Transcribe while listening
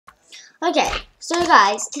Okay, so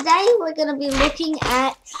guys, today we're going to be looking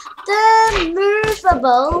at the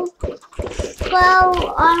movable,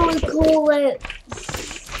 well, I would call it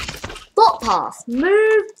footpath.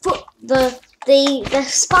 The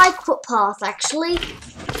spike footpath, actually.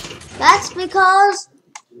 That's because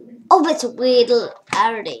of its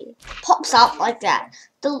weirdity. Pops up like that.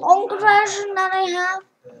 The longer version that I have,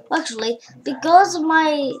 actually, because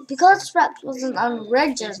Fraps wasn't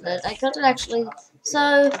unregistered, I couldn't actually.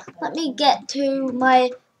 So let me get to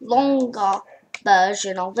my longer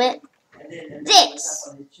version of it.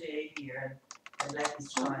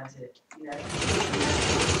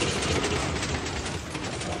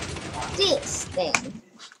 This thing.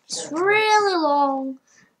 It's really long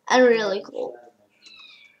and really cool.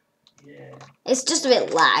 It's just a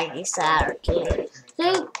bit laggy, sadly.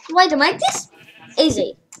 So, way to make this?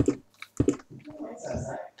 Easy.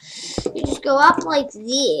 You just go up like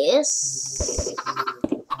this.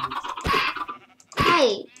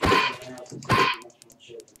 Hey.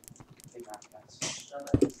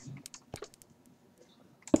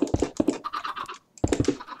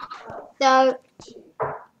 So,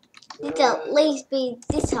 it will at least be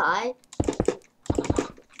this high,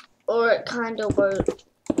 or it kind of won't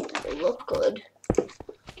look good.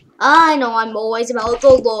 I know I'm always about the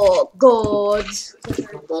look good,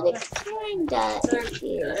 but it kinda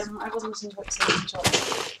is. I wasn't listening to what you said in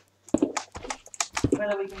the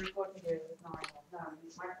whether we can record videos with no.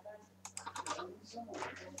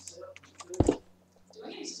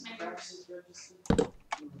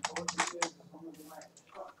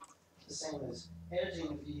 The same as editing a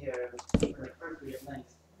video at an appropriate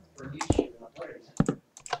length for YouTube and uploading it.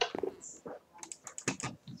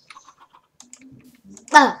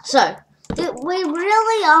 So we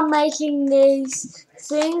really are making these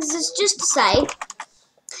things. It's just to say,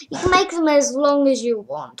 you can make them as long as you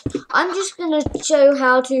want. I'm just going to show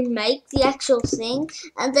how to make the actual thing,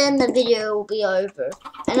 and then the video will be over.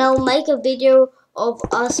 And I'll make a video of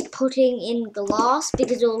us putting in glass,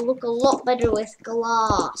 because it will look a lot better with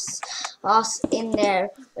glass in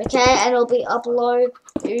there. Okay, and it'll be uploaded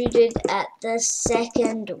at the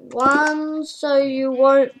second one, so you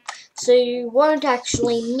won't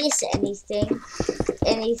actually miss anything.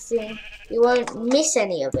 You won't miss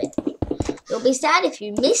any of it. You'll be sad if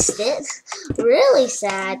you missed it. Really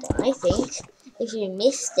sad, I think, if you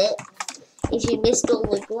missed it. If you missed all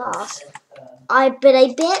the glass. But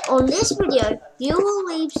I bet on this video you will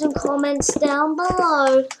leave some comments down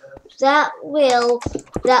below that will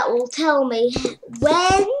tell me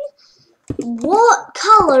what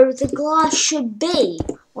color the glass should be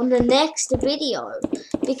on the next video,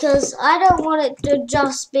 because I don't want it to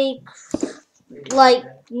just be like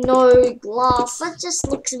no glass. That just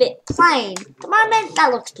looks a bit plain. At the moment,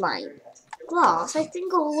 that looks plain. Glass, I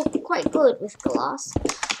think, will look quite good with glass.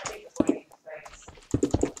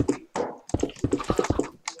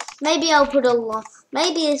 Maybe I'll put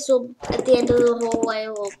maybe this will, at the end of the hallway,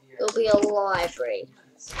 it'll be a library.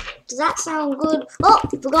 Does that sound good? Oh,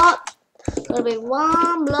 forgot. It'll be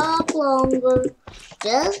one block longer.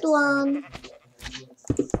 Just one.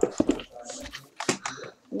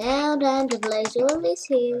 Now time to place all this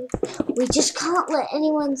here. We just can't let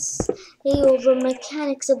anyone see all the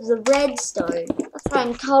mechanics of the redstone. That's why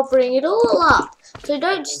I'm covering it all up. So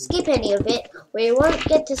don't skip any of it, or you won't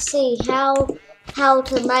get to see how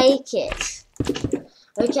to make it.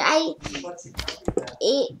 Okay?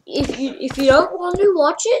 If you don't want to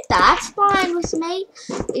watch it, that's fine with me.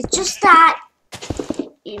 It's just that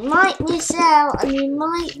you might miss out and you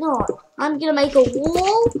might not. I'm gonna make a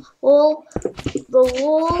wall,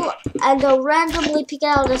 and I'll randomly pick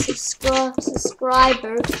out a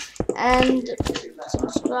subscriber, and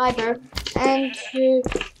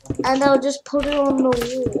I'll just put it on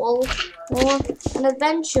the wall, and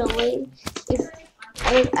eventually,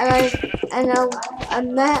 and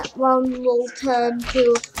that one will turn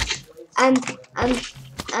to, and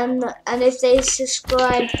if they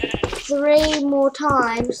subscribe 3 more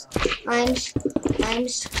times,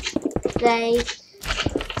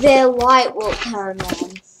 their light will turn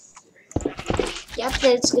on. Yep,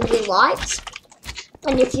 there's gonna be lights.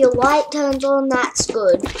 And if your light turns on, that's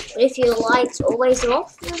good. But if your light's always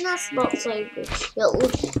off, then that's not so good.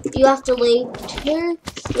 You have to leave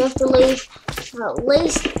at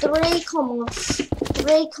least 3 comments.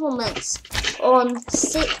 3 comments on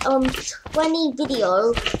 20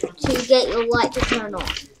 video to get your light to turn on.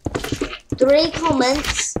 3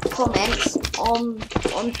 comments on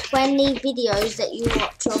 20 videos that you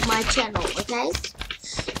watch on my channel, okay?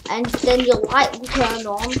 And then your light will turn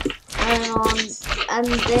on, and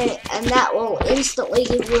that will instantly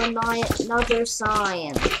give you another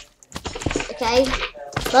sign. Okay?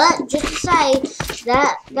 But just to say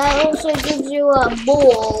that also gives you a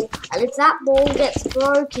ball, and if that ball gets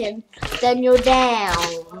broken, then you're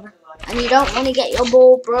down, and you don't want to get your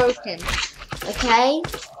ball broken. Okay,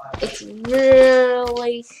 it's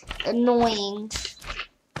really annoying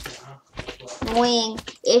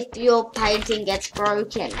if your painting gets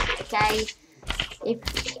broken. Okay,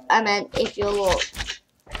 if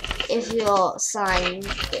your sign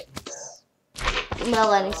gets,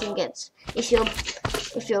 well, anything gets, if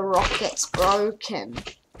your rock gets broken.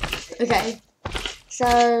 Okay,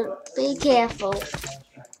 so be careful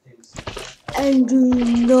and do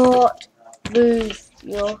not move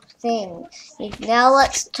your thing. Now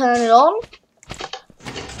let's turn it on.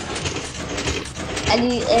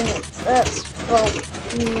 And that's, well,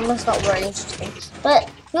 that's not very interesting. But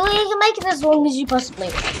you can make it as long as you possibly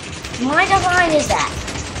want. My design is that.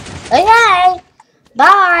 Okay,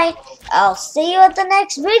 bye. I'll see you at the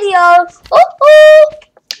next video.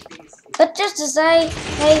 But just to say,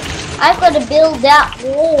 hey, I've got to build that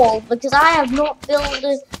wall because I have not built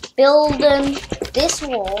this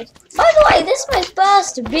wall. By the way, this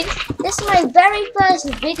is my very first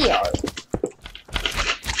video.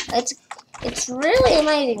 It's really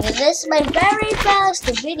amazing. This is my very first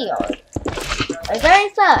video. My very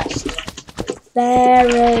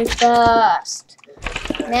first.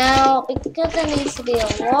 Now, because there needs to be a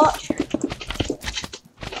lot,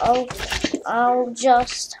 I'll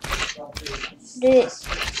just do this.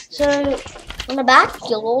 So on the back,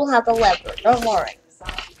 you'll all have a lever. Don't worry.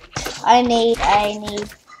 I need a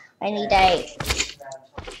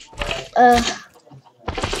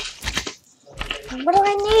what do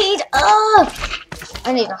I need?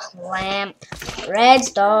 I need a lamp.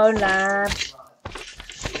 Redstone lamp.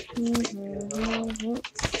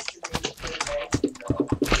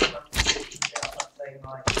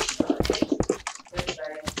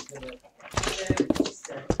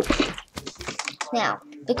 Now,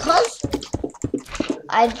 because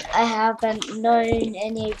I haven't known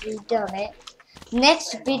any of you done it,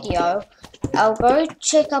 next video I'll go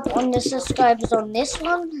check up on the subscribers on this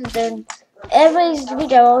one, and then every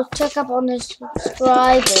video I'll check up on the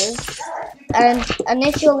subscribers, and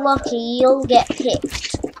if you're lucky, you'll get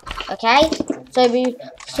picked. Okay? So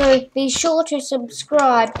be sure to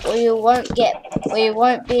subscribe, or you won't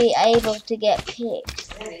be able to get picked.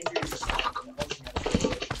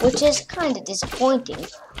 Which is kind of disappointing,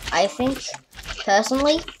 I think,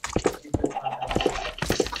 personally.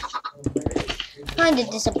 Kind of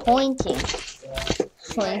disappointing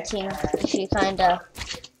if you kind of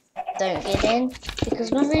don't get in, because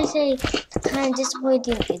when I say kind of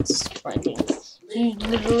disappointing, it's disappointing. You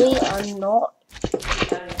literally are not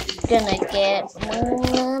gonna get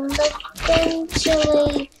one, but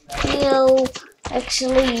eventually you'll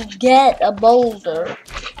actually get a boulder.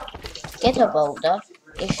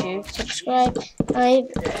 If you subscribe. I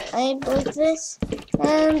believe this,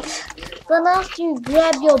 and then after you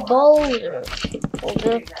grab your boulder,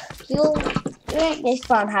 you won't be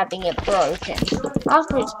fun having it broken.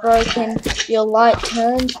 After it's broken, your light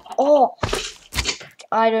turns off, which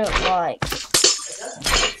I don't like.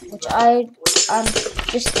 Which I'm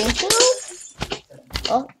just thinking of.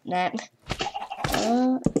 Oh, nah.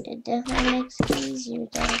 It definitely makes it easier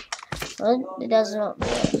though. Well, it does not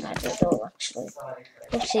really matter at all, actually.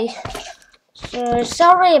 Oopsie. So,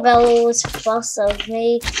 sorry about all this fuss of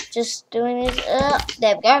me just doing it.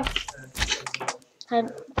 There we go. Time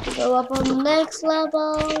to go up on the next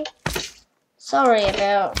level. Sorry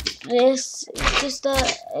about this. It's just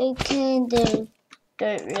that I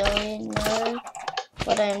don't really know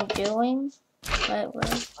what I'm doing quite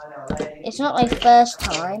well. It's not my first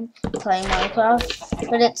time playing Minecraft,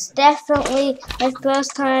 but it's definitely my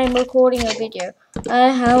first time recording a video.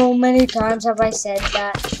 How many times have I said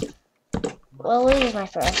that? Well, it is my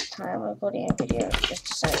first time recording a video, just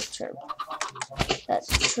to say it's true.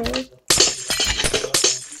 That's true.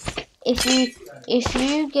 If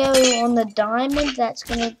you go on the diamond that's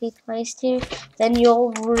going to be placed here, then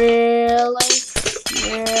you're really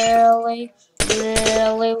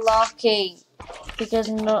lucky. Because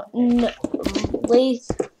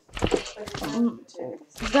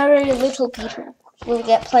very little people will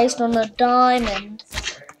get placed on a diamond.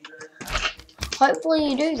 Hopefully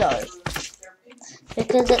you do though,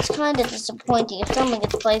 because it's kind of disappointing if someone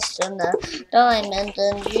gets placed on the diamond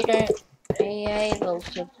and you don't be able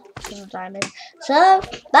to do the diamond. So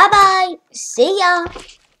bye bye, see ya.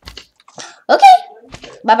 Okay,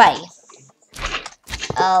 bye bye.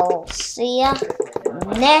 I'll see ya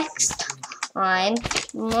next time.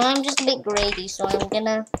 I'm just a bit greedy, so I'm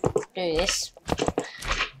gonna do this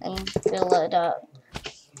and fill it up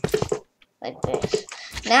like this.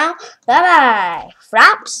 Now, bye bye.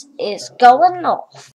 Fraps is going off.